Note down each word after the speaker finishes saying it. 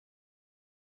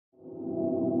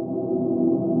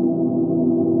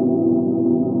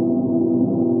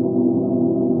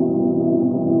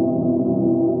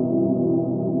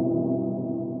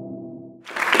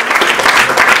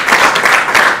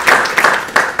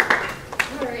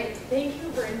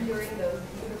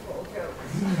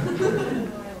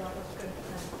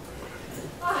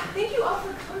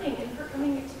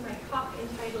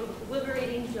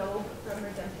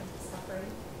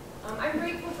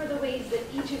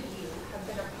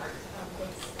part of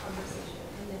this conversation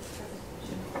and this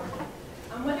presentation for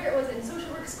me. Whether it was in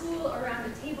social work school, or around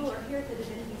the table, or here at the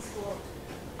Divinity School,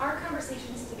 our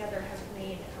conversations together have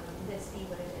made this be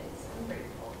what it is. I'm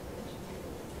grateful for the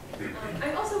chance.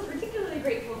 I'm also particularly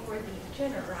grateful for the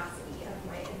generosity of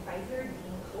my advisor,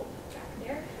 Dean Hope, back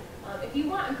there. If you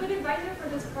want a good advisor for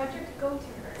this project, go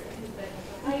to her. She's been a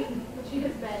delight. She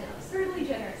has been absurdly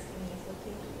generous to me, so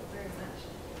thank you very much.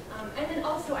 And then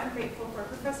also I'm grateful for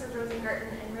Professor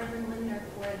Rosengarten and Reverend Lindner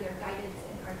for their guidance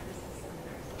in our thesis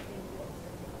seminar, so thank you all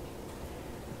very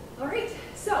much. All right,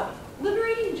 so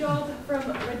liberating Job from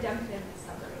redemptive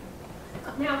suffering.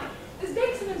 Now, this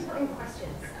begs some important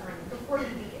questions before we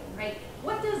begin, right?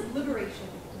 What does liberation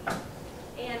mean?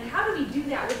 And how do we do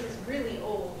that with this really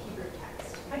old Hebrew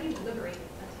text? How do you liberate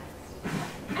a text?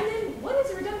 And then what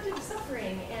is redemptive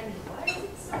suffering, and why is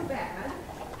it so bad?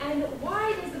 And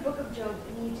why does the book of Job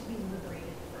need to be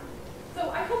liberated from it? So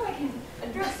I hope I can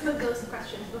address some of those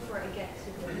questions before I get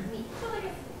to the meat. So I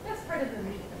guess that's part of the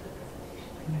meat of the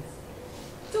presentation, I guess.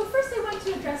 So first I want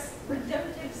to address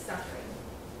redemptive suffering.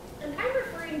 And I'm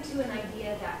referring to an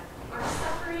idea that our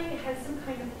suffering has some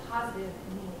kind of positive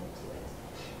meaning to it.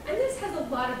 And this has a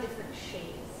lot of different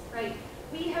shades, right?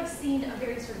 We have seen a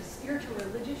very sort of spiritual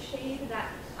religious shade that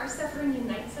our suffering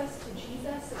unites us to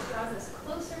Jesus, it draws us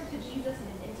closer to Jesus in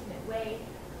an intimate way,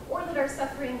 or that our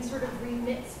suffering sort of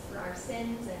remits for our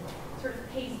sins and sort of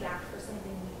pays back for something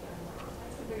we've done wrong.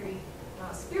 That's a very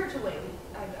spiritual way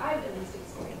I've at least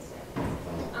experienced it.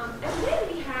 And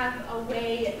then we have a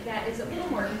way that is a little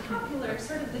more popular,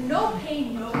 sort of the no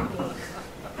pain, no gain.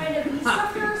 Kind of, we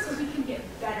suffer so we can get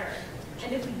better.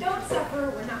 And if we don't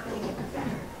suffer, we're not going to get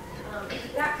better.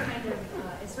 That kind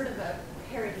of is sort of a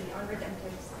parody on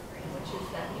redemptive suffering, which is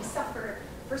that we suffer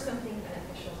for something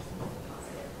beneficial, something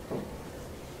positive.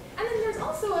 And then there's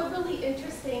also a really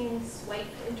interesting swipe,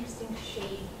 interesting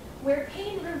shade, where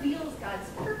pain reveals God's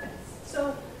purpose.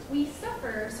 So we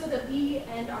suffer so that we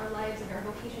and our lives and our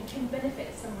vocation can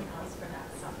benefit someone else for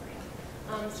that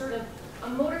suffering. Sort of a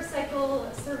motorcycle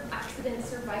accident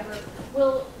survivor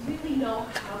will really know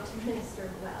how to minister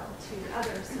well to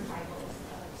other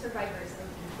survivors of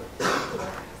particular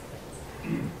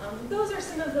accidents. Those are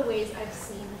some of the ways I've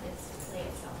seen this play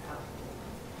itself out.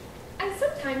 And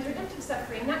sometimes redemptive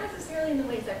suffering, not necessarily in the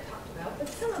ways I've talked about, but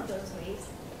some of those ways,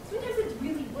 sometimes it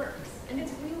really works. And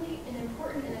it's really an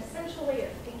important and essential way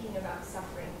of thinking about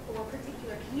suffering for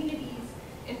particular communities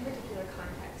in particular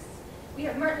contexts. We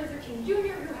have Martin Luther King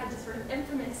Jr., who had this sort of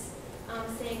infamous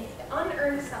saying,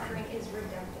 unearned suffering is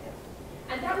redemptive.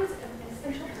 And that was an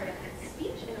essential part of his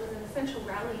speech, and it was an essential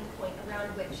rallying point around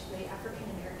which the African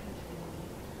American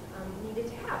community needed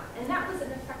to have. And that was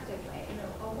an effective way,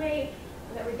 a way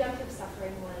that redemptive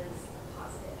suffering was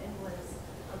positive and was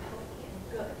healthy and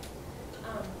good.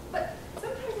 But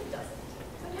sometimes it doesn't.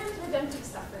 Sometimes redemptive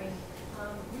suffering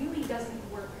really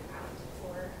doesn't work out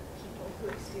for people who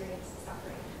experience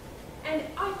suffering. And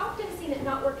I've often seen it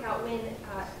not work out when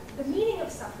the meaning of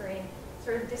suffering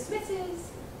sort of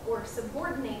dismisses or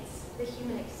subordinates the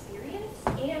human experience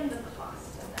and the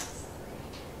cost of that suffering.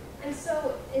 And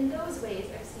so in those ways,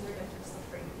 I've seen redemptive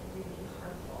suffering be really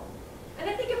harmful. And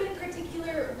I think of in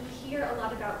particular, we hear a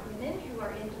lot about women who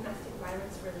are in domestic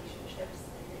violence relationships.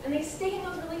 And they stay in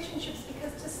those relationships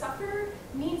because to suffer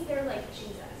means they're like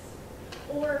Jesus.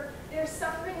 Or their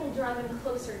suffering will draw them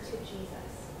closer to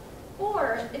Jesus.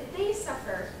 Or if they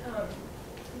suffer,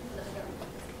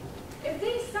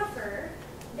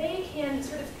 they can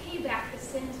sort of pay back the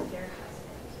sins of their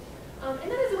husband.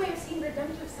 And that is a way of seeing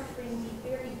redemptive suffering be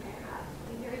very bad,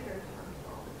 be very, very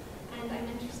harmful. And I'm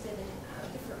interested in a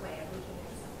different way of looking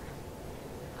at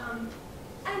suffering.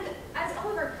 And as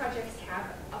all of our projects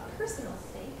have a personal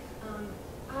stake,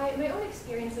 my own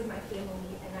experience of my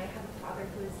family, and I have a father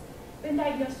who has been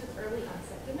diagnosed with early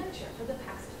onset dementia for the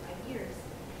past 5 years.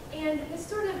 And this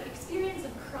sort of experience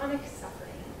of chronic suffering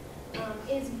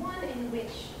is one in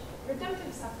which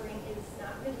redemptive suffering is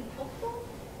not really helpful,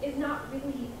 is not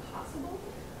really possible.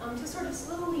 To sort of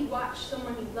slowly watch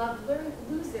someone you love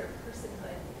lose their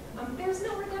personhood. There's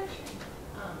no redemption.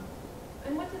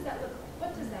 And what does that look like?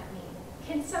 What does that mean?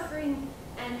 Can suffering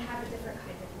and have a different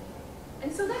kind of meaning?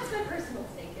 And so that's my personal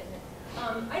stake in it.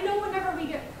 I know whenever we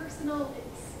get personal,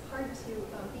 it's hard to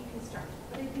be constructive,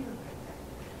 but I do look like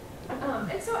that.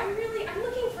 And so I'm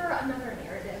looking for another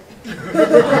narrative.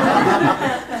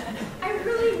 I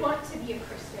really want to be a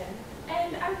Christian,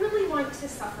 and I really want to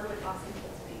suffer with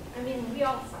authenticity. I mean, we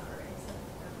all suffer in some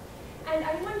form. And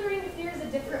I'm wondering if there's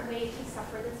a different way to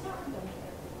suffer that's not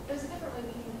redemptive. There's a different way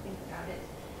we can think about it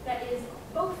that is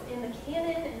both in the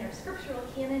canon, in our scriptural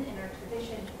canon, in our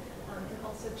tradition, and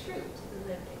also true to the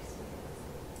lived experience.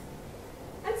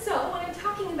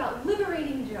 talking about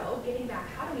liberating Job, getting back,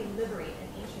 how do we liberate an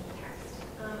ancient text?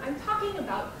 I'm talking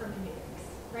about hermeneutics,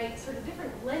 right? Sort of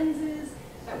different lenses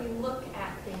that we look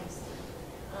at things through.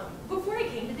 Before I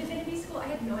came to divinity school, I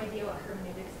had no idea what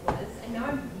hermeneutics was, and now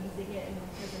I'm using it in my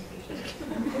presentation.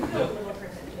 I feel a little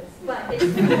pretentious, but it's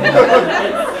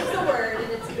a word,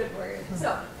 and it's a good word.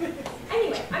 So,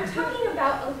 anyway, I'm talking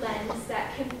about a lens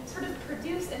that can sort of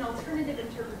produce an alternative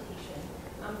interpretation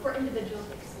for individuals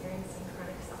experiencing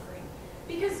chronic suffering.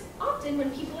 Because often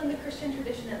when people in the Christian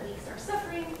tradition, at least, are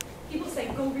suffering, people say,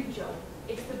 go read Job.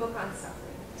 It's the book on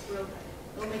suffering. It's real good.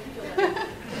 It'll make you feel better.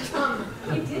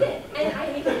 It didn't, and I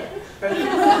hated it.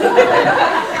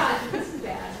 God, this is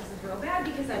bad. This is real bad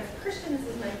because I'm Christian. This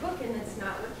is my book, and it's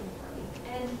not working for me.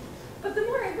 But the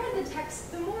more I read the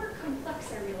text, the more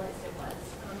complex I realized it was.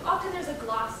 Often there's a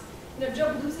gloss.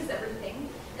 Job loses everything,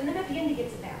 and then at the end he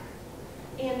gets it back.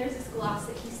 And there's this gloss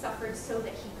that he suffered so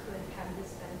that he could have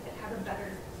this benefit, have a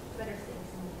better things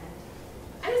in the end.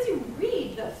 And as you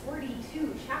read the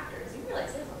 42 chapters, you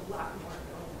realize there's a lot more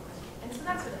going on. And so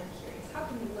that's what I'm curious. How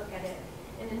can we look at it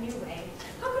in a new way?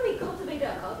 How can we cultivate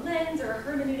a lens or a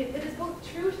hermeneutic that is both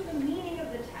true to the meaning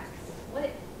of the text, what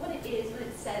it is, what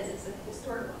it says is a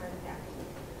historical artifact,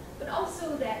 but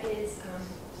also that is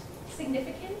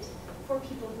significant for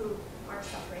people who are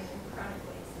suffering in chronic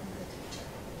ways.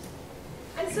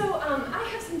 And so I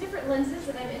have some different lenses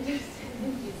that I'm interested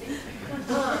in using.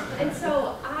 And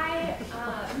so I'm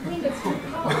going to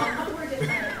call on 4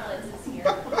 different lenses here.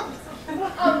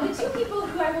 The 2 people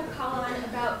who I will call on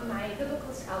about my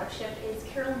biblical scholarship is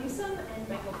Carol Newsom and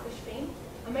Michael Fishbane.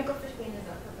 Michael Fishbane is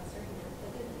a professor here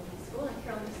at Divinity School, and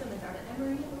Carol Newsom is out at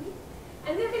Emory, I believe.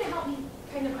 And they're going to help me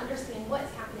kind of understand what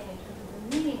is happening in terms of the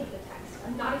meaning of the text.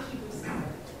 I'm not a Hebrew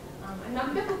scholar. I'm not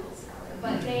a biblical scholar,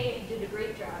 but they did a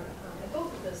great job at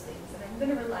both of those things, and I'm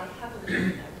going to rely heavily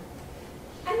on them.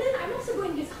 And then I'm also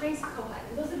going to use Heinz Kohut.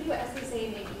 And those of you at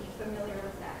SSA may be familiar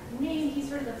with that name. He's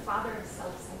sort of the father of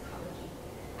self-psychology.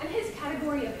 And his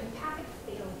category of empathic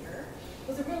failure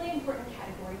was a really important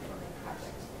category for my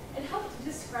project. It helped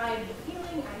describe the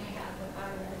feeling I had when I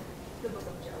read the book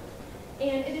of Job.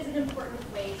 And it is an important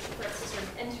way for us to sort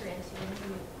of enter into a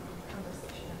new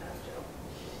conversation about Job.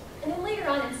 And then later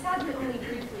on, and sadly only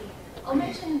briefly, I'll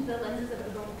mention the lenses of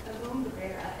Yvonne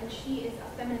Rivera, and she is a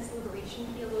feminist liberation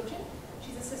theologian.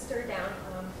 She's a sister down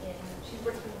she's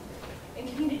working in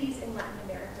communities in Latin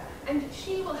America. And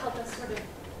she will help us sort of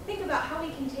think about how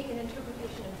we can take an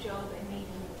interpretation of Job and maybe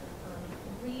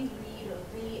reread or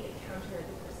re-encounter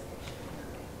the crucifixion in that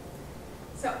way.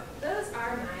 So those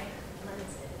are my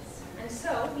lenses. And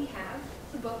so we have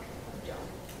the book of Job.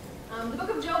 The book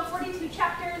of Job, 42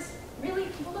 chapters. Really,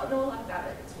 people don't know a lot about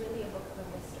it. It's really a book of a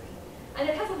mystery. And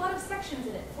it has a lot of sections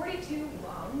in it, 42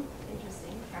 long,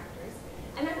 interesting chapters.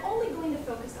 And I'm only going to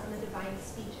focus on the divine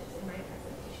speeches in my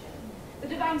presentation. The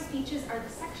divine speeches are the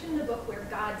section in the book where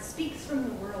God speaks from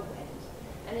the whirlwind.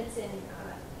 And it's in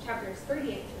chapters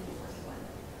 38 through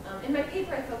 41. In my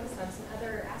paper, I focused on some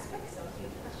other aspects, so if you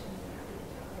have questions, I'm happy to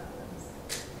talk about those.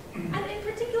 And in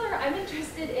particular, I'm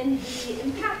interested in the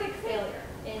empathic failure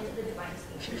in the divine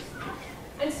speeches.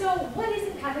 And so, what is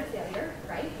empathic failure,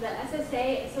 right? The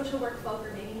SSA and social work folk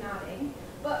are maybe nodding.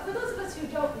 But for those of us who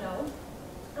don't know,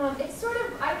 it's sort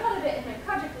of, I thought of it in my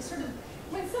project as sort of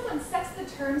when someone sets the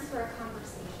terms for a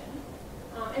conversation,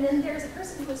 and then there's a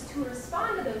person who is to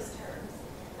respond to those terms,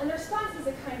 and the response is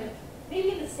a kind of,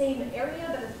 maybe in the same area,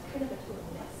 but it's kind of a total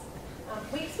miss.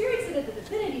 We experience it at the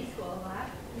Divinity School a lot.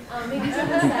 Maybe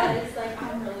someone says, like,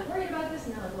 I'm really worried about this,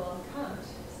 and I'm well, Kant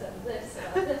said this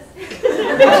about this.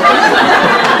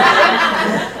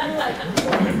 I'm like,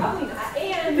 probably not.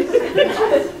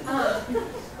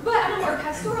 But on a more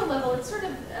pastoral level, it's sort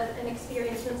of an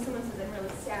experience when someone says, I'm really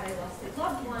sad I lost a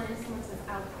loved one, and someone says,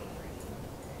 I'll pray for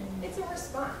you. It's a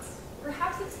response.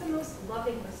 Perhaps it's the most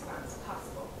loving response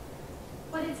possible.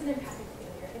 But it's an empathic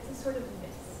failure. It's a sort of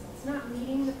miss. It's not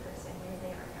meeting the person where they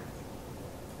are at.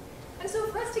 And so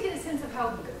for us to get a sense of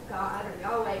how God or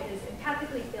Yahweh has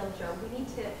empathically failed Job, we need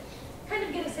to kind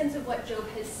of get a sense of what Job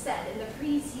has said in the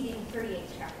preceding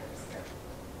 38 chapters here.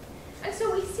 And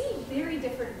so we see very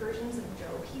different versions of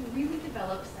Job. He really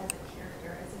develops as a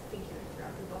character, as a figure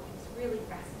throughout the book. It's really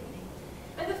fascinating.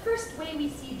 And the first way we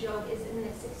see Job is in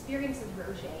this experience of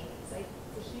roget. It's like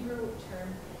the Hebrew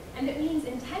term. And it means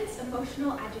intense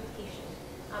emotional agitation,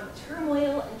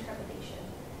 turmoil and trepidation.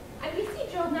 And we see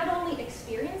Job not only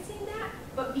experiencing that,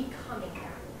 but becoming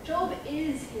that. Job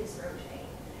is his roget.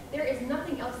 There is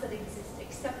nothing else that exists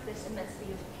except this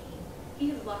immensity of pain. He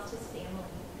has lost his family.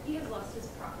 He has lost his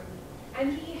property.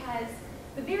 And he has,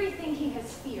 the very thing he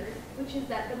has feared, which is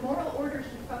that the moral order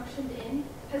he functioned in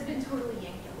has been totally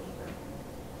yanked away from him.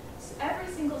 every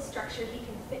single structure he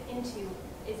can fit into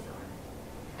is gone.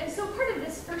 And so part of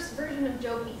this first version of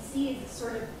Job we see is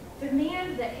sort of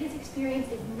demand that his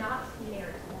experience is not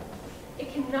narrative.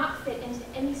 It cannot fit into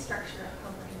any structure of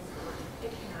comprehensive life.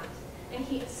 It cannot. And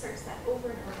he asserts that over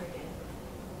and over again.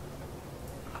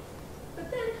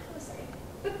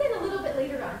 But then a little bit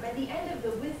later on, by the end of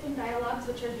the wisdom dialogues,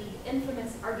 which are the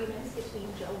infamous arguments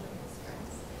between Job and his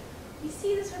friends, we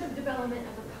see the sort of development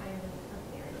of a kind of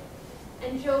narrative.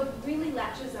 And Job really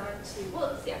latches on to,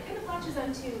 latches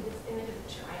onto this image of a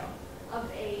trial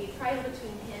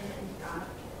between him and God,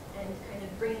 and kind of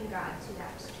bringing God to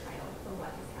that trial for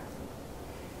what is happening.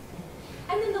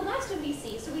 And then the last one we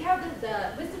see, so we have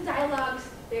the wisdom dialogues,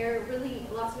 they're really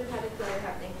lots of empathic failure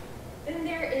happening. Then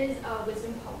there is a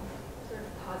wisdom poem, sort of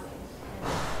pausing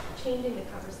and changing the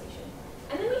conversation.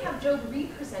 And then we have Job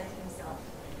represent himself.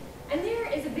 And there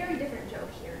is a very different Job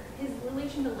here. His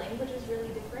relation to language is really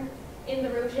different. In the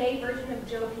Roget version of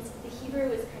Job, the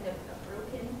Hebrew is kind of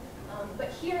broken.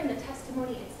 But here in the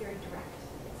testimony, it's very direct.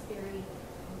 It's very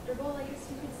comfortable, I guess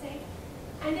you could say.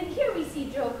 And then here we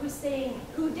see Job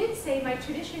who did say, my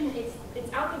tradition,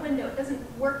 it's out the window, it doesn't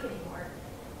work anymore.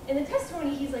 In the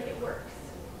testimony, he's like, it works.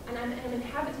 And I'm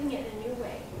inhabiting it in a new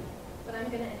way, but I'm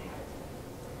going to inhabit it.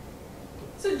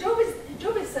 So Job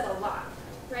has said a lot,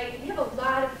 right? We have a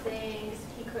lot of things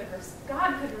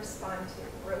God could respond to.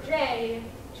 Roget,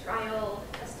 trial,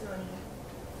 testimony.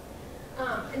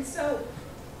 And so,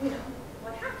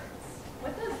 what happens?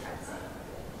 What does God say?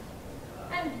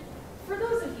 And for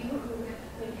those of you who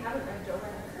maybe haven't read Job or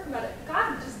haven't heard about it,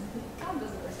 God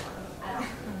doesn't respond at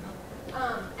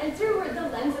all. And through the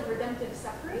lens of redemptive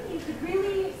suffering, you could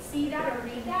really see that or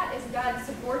read that as God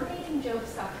subordinating Job's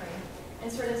suffering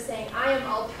and sort of saying, I am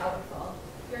all-powerful.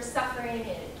 You're suffering, and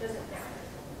it doesn't matter.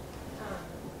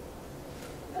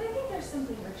 But I think there's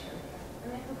something richer there,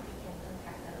 and I hope we can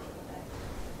unpack that a little bit.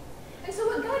 And so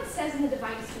what God says in the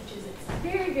divine speeches, it's a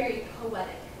very, very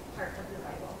poetic part of the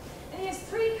Bible. And he has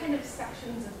three kind of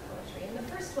sections of poetry. And the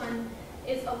first one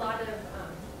is a lot of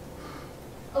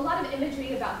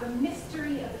imagery about the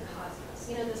mystery of the cosmos.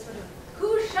 This sort of,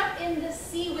 who shut in the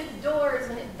sea with doors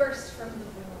when it burst from the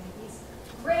womb? These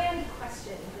grand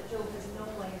questions that Job has no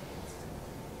way of answering.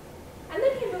 And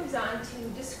then he moves on to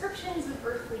descriptions of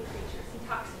earthly creatures. He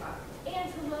talks about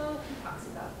antelope, he talks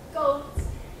about goats,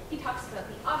 he talks about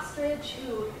the ostrich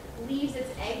who leaves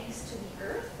its eggs to the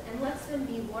earth and lets them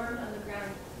be warmed on the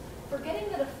ground, forgetting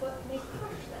that a foot may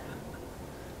crush them.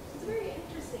 It's a very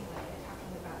interesting way of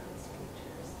talking about these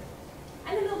creatures.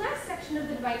 And then the last section of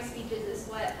the divine speeches is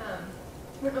what, I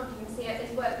don't know if you can see it, is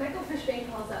what Michael Fishbane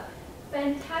calls a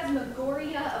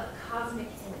phantasmagoria of cosmic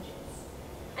images.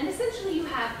 And essentially you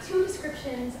have two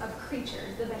descriptions of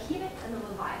creatures, the behemoth and the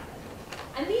leviathan.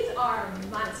 And these are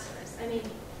monsters. I mean,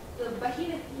 the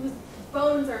behemoth, whose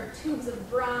bones are tubes of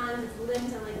bronze, its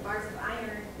limbs are like bars of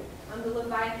iron. The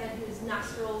leviathan, whose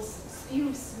nostrils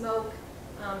spew smoke.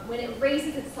 When it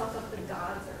raises itself up, the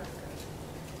gods are afraid.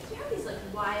 So you have these like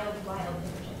wild, wild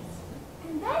images.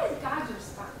 And that is God's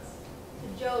response to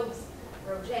Job's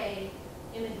Roget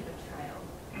image of a trial.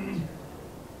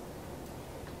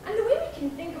 And the way we can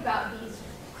think about these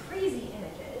crazy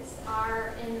images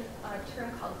are in a term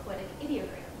called poetic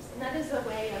ideograms. And that is a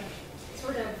way of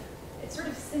sort of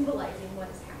symbolizing what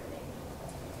is happening.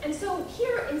 And so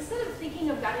here, instead of thinking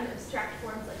of God in abstract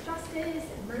forms like justice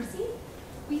and mercy,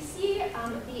 we see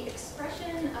the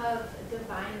expression of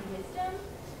divine wisdom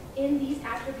in these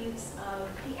attributes of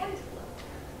the antelope,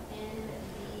 in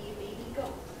the baby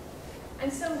goat.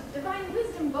 And so divine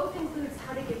wisdom both includes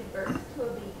how to give birth to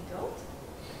a baby goat,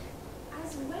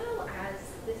 as well as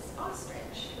this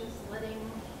ostrich who's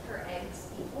letting her eggs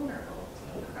be vulnerable to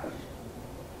be crushed.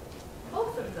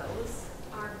 Both of those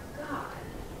are God,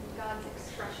 God's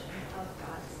expression of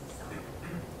God's self.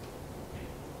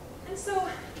 And so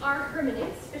our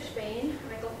hermeneutes, Fishbane,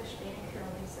 Michael Fishbane, and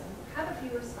Carol Newsom, have a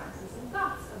few responses and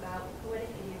thoughts about poetic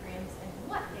ideograms and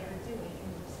what they are doing in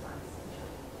response to Job.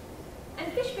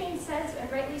 And Fishbane says, and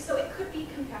rightly so, it could be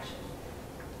compassion.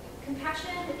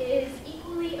 Compassion is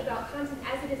equally about content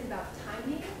as it is about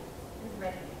timing and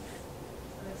readiness.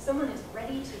 So if someone is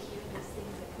ready to hear these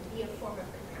things, it could be a form of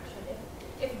compassion.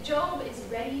 If Job is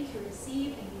ready to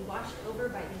receive and be washed over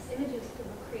by these images of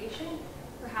creation,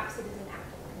 perhaps it is an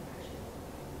act of compassion.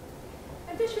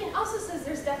 And Fishbane also says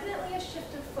there's definitely a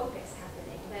shift of focus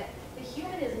happening, that the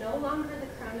human is no longer the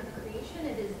crown of creation,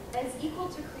 it is as equal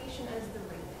to creation as the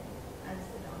raven, as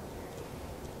the donkey.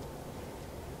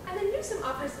 And then Newsom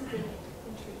offers something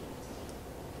intriguing to me.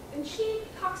 And she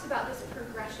talks about this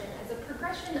progression as a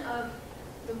progression of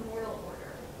the moral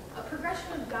order, a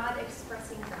progression of God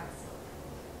expressing God's self.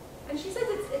 And she says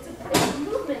it's a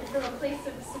movement from a place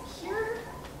of secure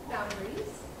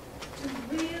boundaries to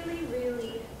really,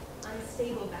 really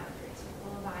unstable boundaries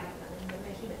with Leviathan and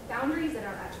the human boundaries that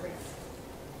are at risk.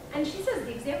 And she says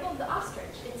the example of the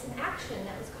ostrich, it's an action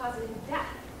that was causing death.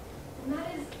 And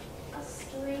that is a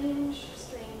strange,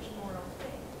 strange moral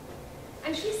thing.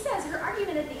 And she says her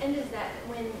argument at the end is that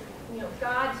when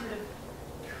God sort of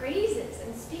praises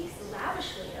and speaks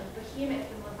lavishly of Behemoth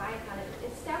and Leviathan,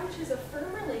 it establishes a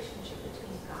firm relationship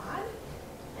between God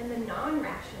and the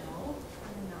non-rational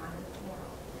and the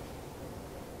non-moral.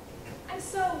 And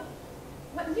so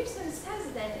what Newsom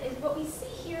says then is what we see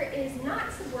here is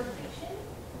not subordination,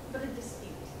 but a dispute.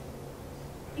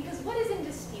 Because what is in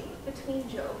dispute between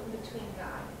Job and between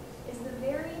God is the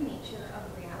very nature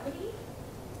of reality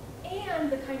and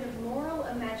the kind of moral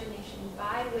imagination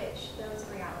by which those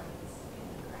realities can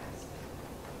be grasped.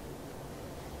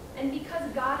 And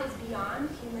because God is beyond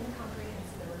human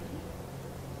comprehensibility,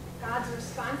 God's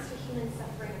response to human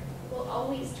suffering will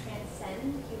always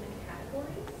transcend human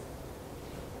categories,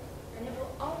 and it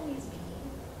will always be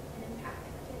an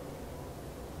empathic failure.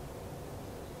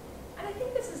 And I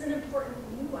think this is an important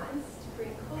nuance to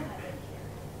bring Kohelet in here,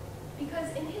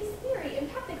 because in his theory,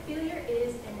 empathic failure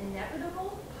is an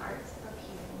inevitable part of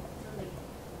human relating.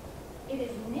 It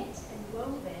is knit and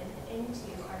woven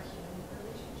into our human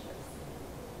relationships.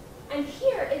 And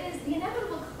here it is the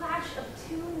inevitable clash of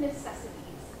two necessities.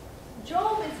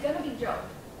 Job is going to be Job.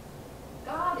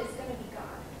 God is going to be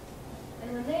God.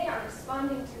 And when they are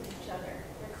responding to each other,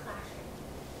 they're clashing.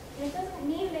 And it doesn't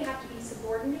mean they have to be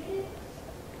subordinated,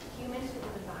 human to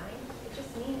the divine. It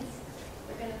just means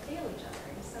they're going to fail each other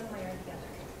in some way or the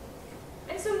other.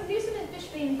 And so Newsom and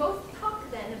Fishbane both talk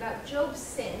then about Job's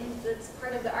sin. That's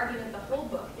part of the argument of the whole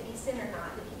book. Did he sin or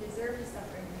not? Did he deserve his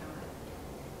suffering or not?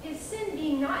 His sin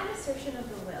being not an assertion of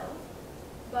the will,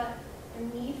 but a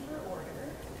need for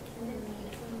order and a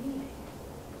need for meaning.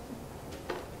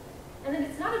 And then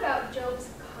it's not about Job's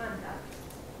conduct,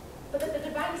 but that the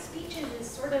divine speeches is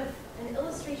sort of an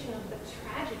illustration of the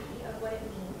tragedy of what it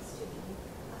means to be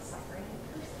a suffering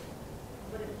person,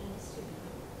 what it means to be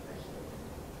a human.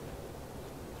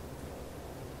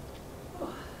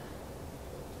 Oh.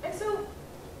 And so,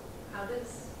 how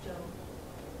does Job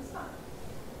respond?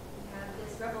 We have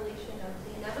this revelation of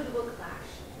the inevitable clash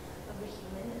of the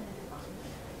human and the divine.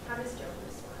 How does Job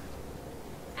respond?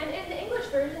 And in the English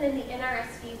version, in the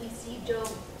NRSV, we see Job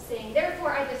saying,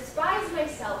 "Therefore I despise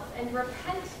myself and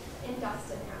repent in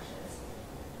dust and ashes."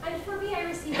 And for me, I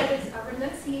receive that as a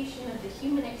renunciation of the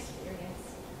human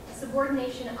experience, a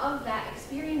subordination of that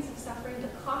experience of suffering,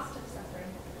 the cost of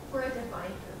suffering, for a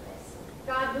divine purpose.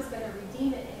 God was going to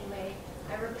redeem it anyway.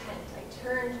 I repent. I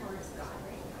turn towards God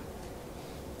right now.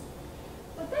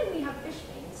 But then we have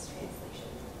Fishbane's translation.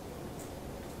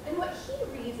 And what he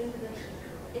reads into the Hebrew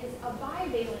is a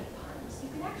bivalent pun. So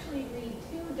you can actually read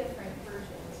two different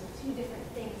versions or two different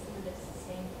things into this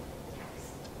same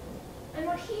text. And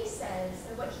what he says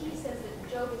that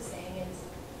Job is saying is,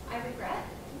 I regret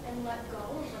and let go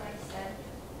of what I said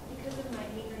because of my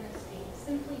meagerness being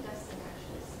simply dust and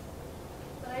ashes.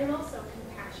 But I am also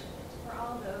compassionate for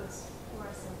all those who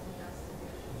are simply dust and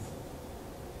ashes.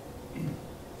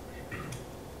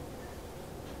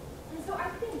 And so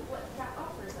I think what that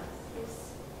offers us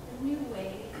is a new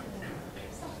way of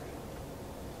suffering.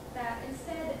 That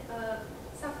instead of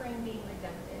suffering being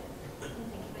redemptive, we can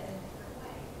think of it in a different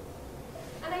way.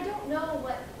 And I don't know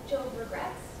what Job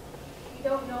regrets. We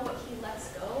don't know what he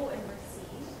lets go and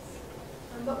receives.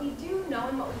 But we do know,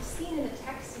 and what we've seen in the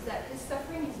text, is that his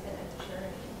suffering has been a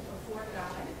journey before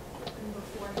God and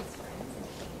before his friends and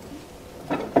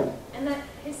family. And that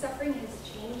his suffering has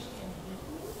changed him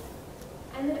deeply,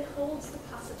 and that it holds the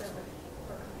possibility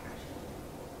for compassion.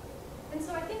 And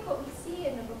so I think what we see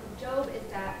in the book of Job is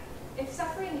that if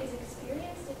suffering is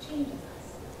experienced, it changes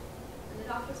us, and it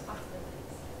offers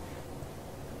possibilities.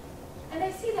 And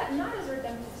I see that not as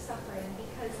redemptive suffering,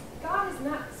 because God is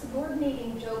not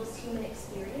subordinating Job's human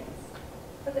experience,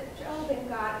 but that Job and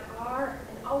God are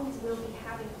and always will be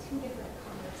having two different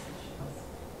conversations,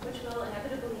 which will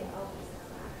inevitably and always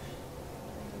clash,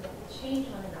 and that will change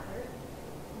one another,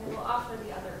 and they will offer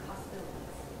the other possibilities.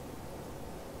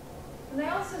 And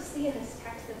I also see in this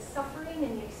text that suffering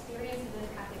and the experience of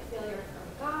empathic failure from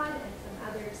God and from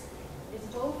others is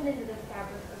woven into the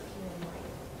fabric of human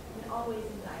life, and always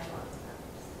in dialogue with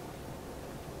others.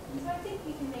 And so I think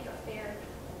we can make a fair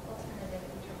alternative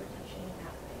interpretation in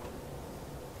that way.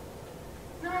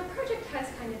 Now our project has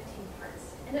kind of two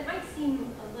parts, and it might seem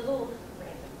a little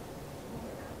random.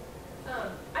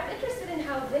 I'm interested in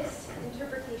how this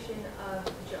interpretation of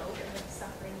Job and of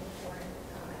suffering before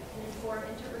God can inform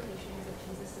interpretations of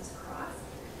Jesus' cross.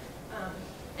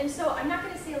 And so I'm not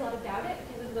going to say a lot about it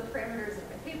because of the parameters of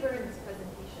my paper and this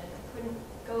presentation. I couldn't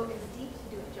go as deep to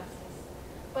do it justice.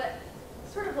 But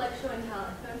sort of like show and tell,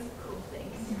 I found some cool things.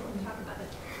 So we'll talk about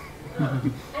it.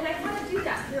 And I want to do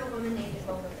that through a woman named Leah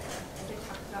Boyd, as I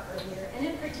talked about earlier, and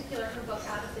in particular her book,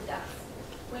 Out of the Depths,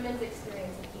 Women's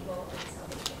Experience of Evil and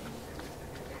Salvation.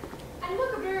 And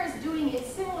what Cabrera is doing is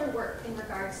similar work in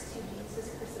regards to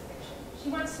Jesus' crucifixion. She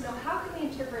wants to know how can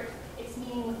we interpret its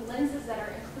meaning with lenses that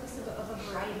are inclusive of a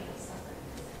variety of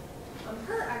sufferings.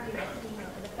 Her argument, being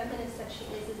the feminist that she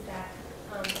is that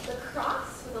the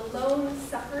cross with a lone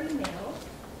suffering male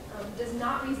does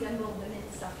not resemble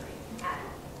women's suffering at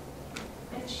all.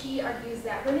 And she argues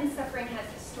that women's suffering has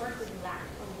historically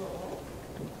lacked a role.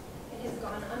 It has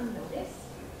gone unnoticed.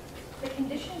 The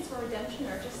conditions for redemption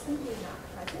are just simply not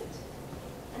present,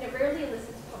 and it rarely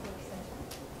elicits public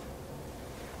sentiment.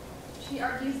 She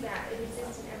argues that it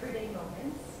exists in everyday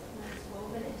moments and is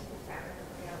woven into the fabric of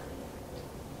reality.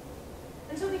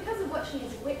 And so because of what she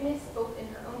has witnessed, both in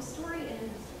her own story and in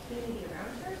the community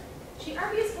around her, she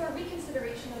argues for a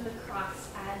reconsideration of the cross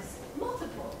as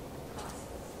multiple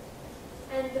crosses.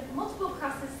 And multiple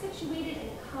crosses situated in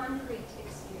concrete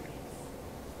experience.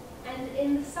 And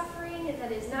in the suffering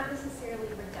that is not necessarily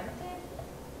redemptive,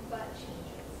 but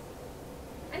changes.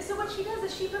 And so what she does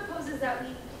is she proposes that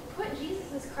we put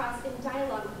Jesus' cross in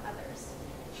dialogue with others.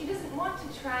 She doesn't want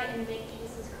to try and make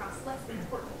Jesus' cross less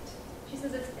important. She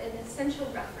says it's an essential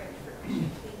referent for Christian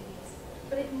communities,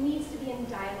 but it needs to be in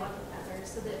dialogue with others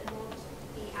so that it won't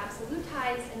be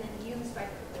absolutized and then used by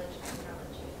privileged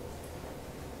ideology.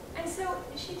 And so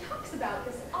she talks about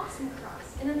this awesome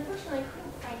cross, and unfortunately I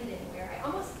couldn't find it anywhere. I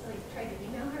almost tried to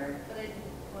email her, but I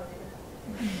didn't want to do that.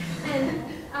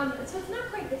 And so it's not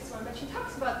quite this one, but she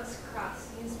talks about this cross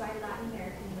used by Latin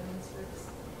American women's groups.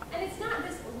 And it's not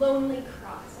this lonely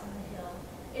cross on the hill.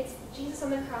 It's Jesus on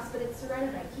the cross, but it's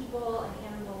surrounded by people and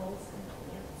animals and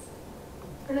plants.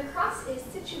 And the cross is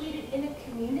situated in a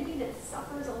community that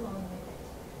suffers along with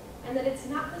it. And that it's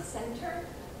not the center,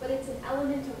 but it's an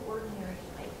element of ordinary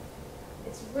life.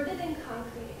 It's rooted in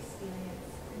concrete experience,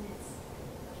 and it's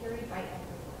carried by everyone.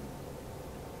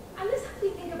 And this helps me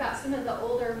think about some of the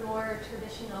older, more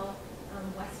traditional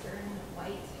Western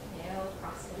white male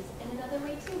crosses in another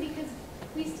way too, because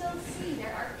we still see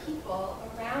there are people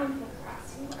around the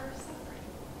cross who are suffering.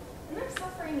 And their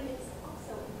suffering is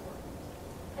also important.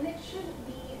 And it shouldn't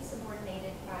be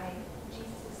subordinated by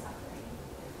Jesus' suffering.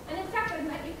 And in fact,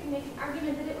 you can make an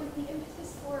argument that it was the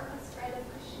impetus for a spread of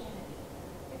Christianity.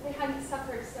 If they hadn't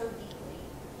suffered so deeply,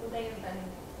 would they have been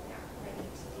ready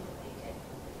to do what they did?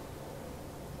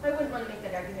 I wouldn't want to make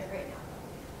that argument right now.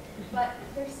 But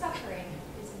their suffering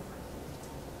is important.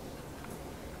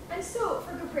 And so,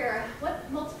 for Cabrera, what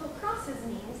multiple crosses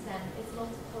means then is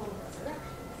multiple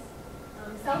resurrections.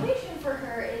 Salvation for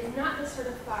her is not this sort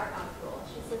of far-off goal.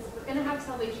 She says if we're going to have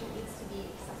salvation, it needs to be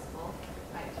accessible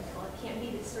by people. It can't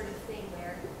be this sort of thing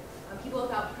where people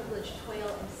without privilege toil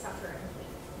and suffer and wait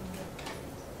in the present.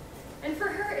 And for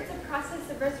her, it's a process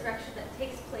of resurrection that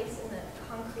takes place in the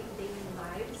concrete daily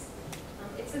lives.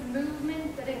 It's a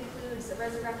movement that includes a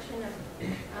resurrection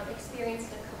of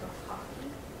experienced in a cup of coffee,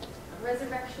 a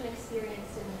resurrection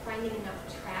experienced in finding enough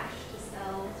trash to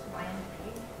sell to buy an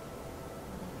egg,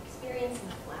 experience in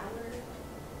flour.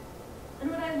 And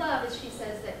what I love is she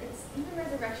says that it's in the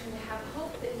resurrection to have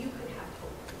hope that you could have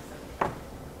hope someday.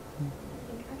 I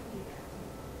think I can do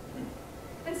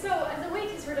that. And so as a way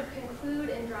to sort of conclude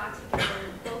and draw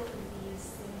together both of these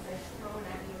things I've thrown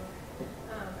at you,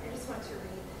 I just want to read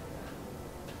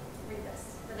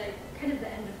this, kind of the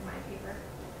end of my paper.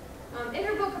 In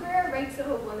her book, Cabrera writes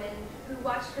of a woman who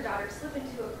watched her daughter slip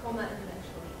into a coma and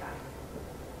eventually die.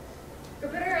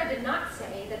 Cabrera did not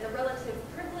say that the relative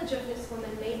privilege of this woman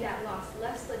made that loss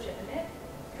less legitimate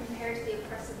compared to the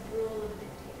oppressive rule of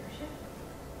dictatorship.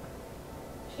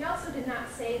 She also did not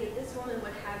say that this woman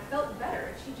would have felt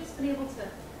better if she'd just been able to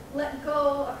let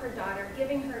go of her daughter,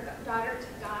 giving her daughter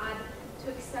to God to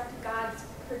accept God's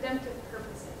redemptive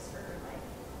purposes for her life.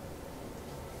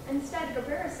 Instead,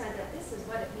 Cabrera said that this is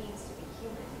what it means to be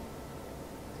human,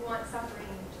 to want suffering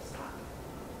to stop,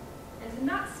 and to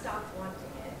not stop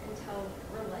wanting it until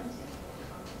relenting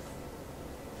comes.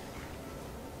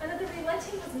 And that the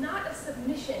relenting was not a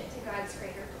submission to God's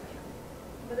greater plan,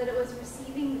 but that it was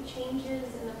receiving the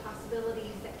changes and the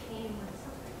possibilities that came with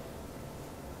suffering.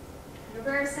 And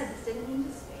Cabrera said this didn't mean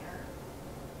despair,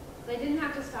 but I didn't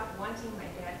have to stop wanting my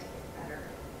dad to get better.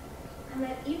 And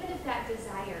that even if that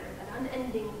desire, that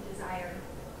unending desire,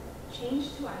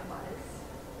 changed who I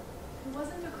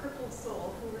wasn't a crippled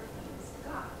soul who refused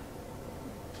God.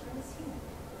 I was human.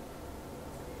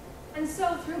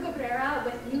 so through Cabrera,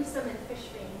 with Newsom and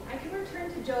Fishbane, I can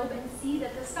return to Job and see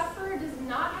that the sufferer does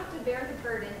not have to bear the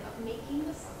burden of making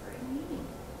the suffering meaning.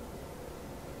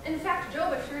 In fact,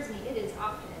 Job assures me it is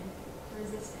often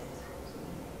resistant to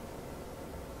meaning.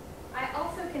 I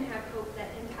also can have hope that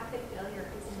empathic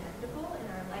failure is inevitable in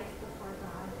our life before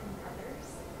God and others,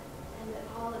 and that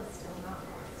all is still not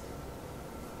lost.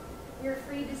 We are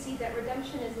free to see that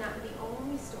redemption is not the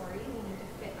only story we need to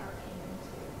fit our pain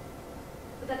into,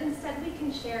 but that instead we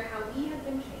can share how we have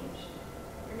been changed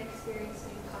and experience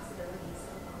new possibilities